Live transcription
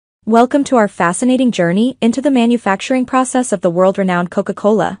Welcome to our fascinating journey into the manufacturing process of the world-renowned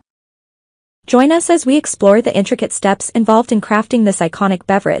Coca-Cola. Join us as we explore the intricate steps involved in crafting this iconic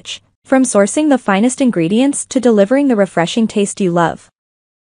beverage, from sourcing the finest ingredients to delivering the refreshing taste you love.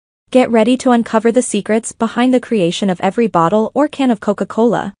 Get ready to uncover the secrets behind the creation of every bottle or can of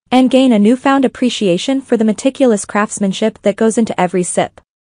Coca-Cola, and gain a newfound appreciation for the meticulous craftsmanship that goes into every sip.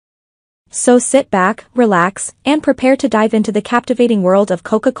 So sit back, relax, and prepare to dive into the captivating world of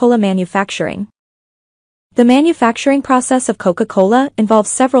Coca-Cola manufacturing. The manufacturing process of Coca-Cola involves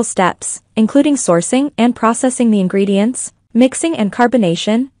several steps, including sourcing and processing the ingredients, mixing and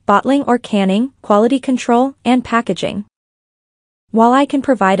carbonation, bottling or canning, quality control, and packaging. While I can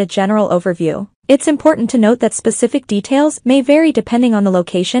provide a general overview, it's important to note that specific details may vary depending on the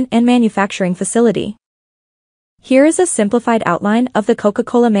location and manufacturing facility. Here is a simplified outline of the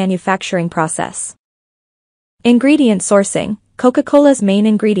Coca-Cola manufacturing process. Ingredient sourcing. Coca-Cola's main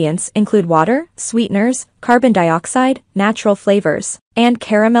ingredients include water, sweeteners, carbon dioxide, natural flavors, and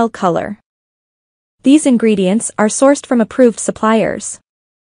caramel color. These ingredients are sourced from approved suppliers.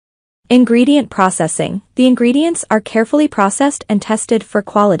 Ingredient processing. The ingredients are carefully processed and tested for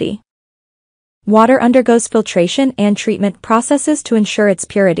quality. Water undergoes filtration and treatment processes to ensure its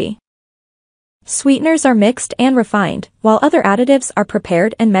purity. Sweeteners are mixed and refined, while other additives are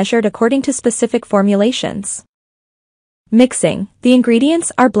prepared and measured according to specific formulations. Mixing. The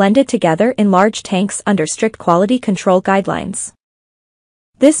ingredients are blended together in large tanks under strict quality control guidelines.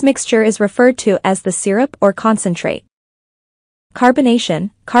 This mixture is referred to as the syrup or concentrate. Carbonation.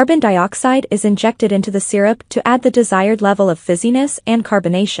 Carbon dioxide is injected into the syrup to add the desired level of fizziness and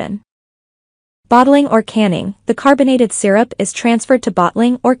carbonation. Bottling or canning. The carbonated syrup is transferred to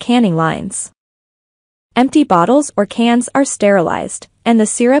bottling or canning lines. Empty bottles or cans are sterilized, and the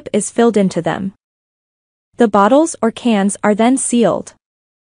syrup is filled into them. The bottles or cans are then sealed.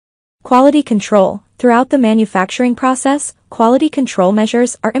 Quality control. Throughout the manufacturing process, quality control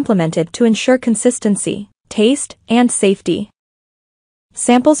measures are implemented to ensure consistency, taste, and safety.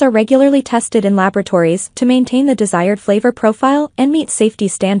 Samples are regularly tested in laboratories to maintain the desired flavor profile and meet safety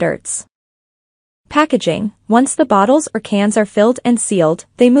standards. Packaging. Once the bottles or cans are filled and sealed,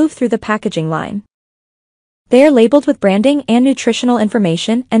 they move through the packaging line. They are labeled with branding and nutritional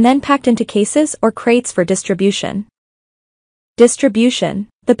information and then packed into cases or crates for distribution. Distribution.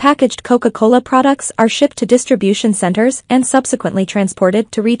 The packaged Coca-Cola products are shipped to distribution centers and subsequently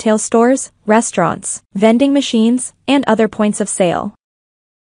transported to retail stores, restaurants, vending machines, and other points of sale.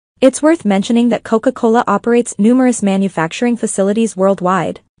 It's worth mentioning that Coca-Cola operates numerous manufacturing facilities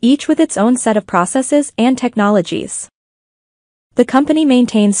worldwide, each with its own set of processes and technologies. The company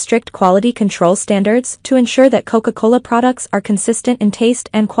maintains strict quality control standards to ensure that Coca-Cola products are consistent in taste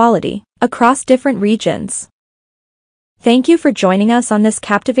and quality across different regions. Thank you for joining us on this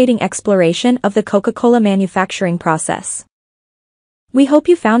captivating exploration of the Coca-Cola manufacturing process. We hope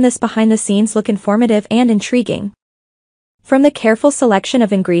you found this behind-the-scenes look informative and intriguing. From the careful selection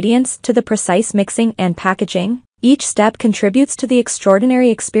of ingredients to the precise mixing and packaging, each step contributes to the extraordinary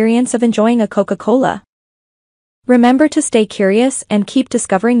experience of enjoying a Coca-Cola. Remember to stay curious and keep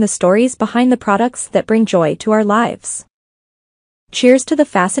discovering the stories behind the products that bring joy to our lives. Cheers to the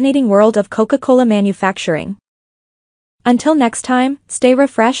fascinating world of Coca-Cola manufacturing. Until next time, stay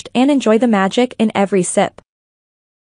refreshed and enjoy the magic in every sip.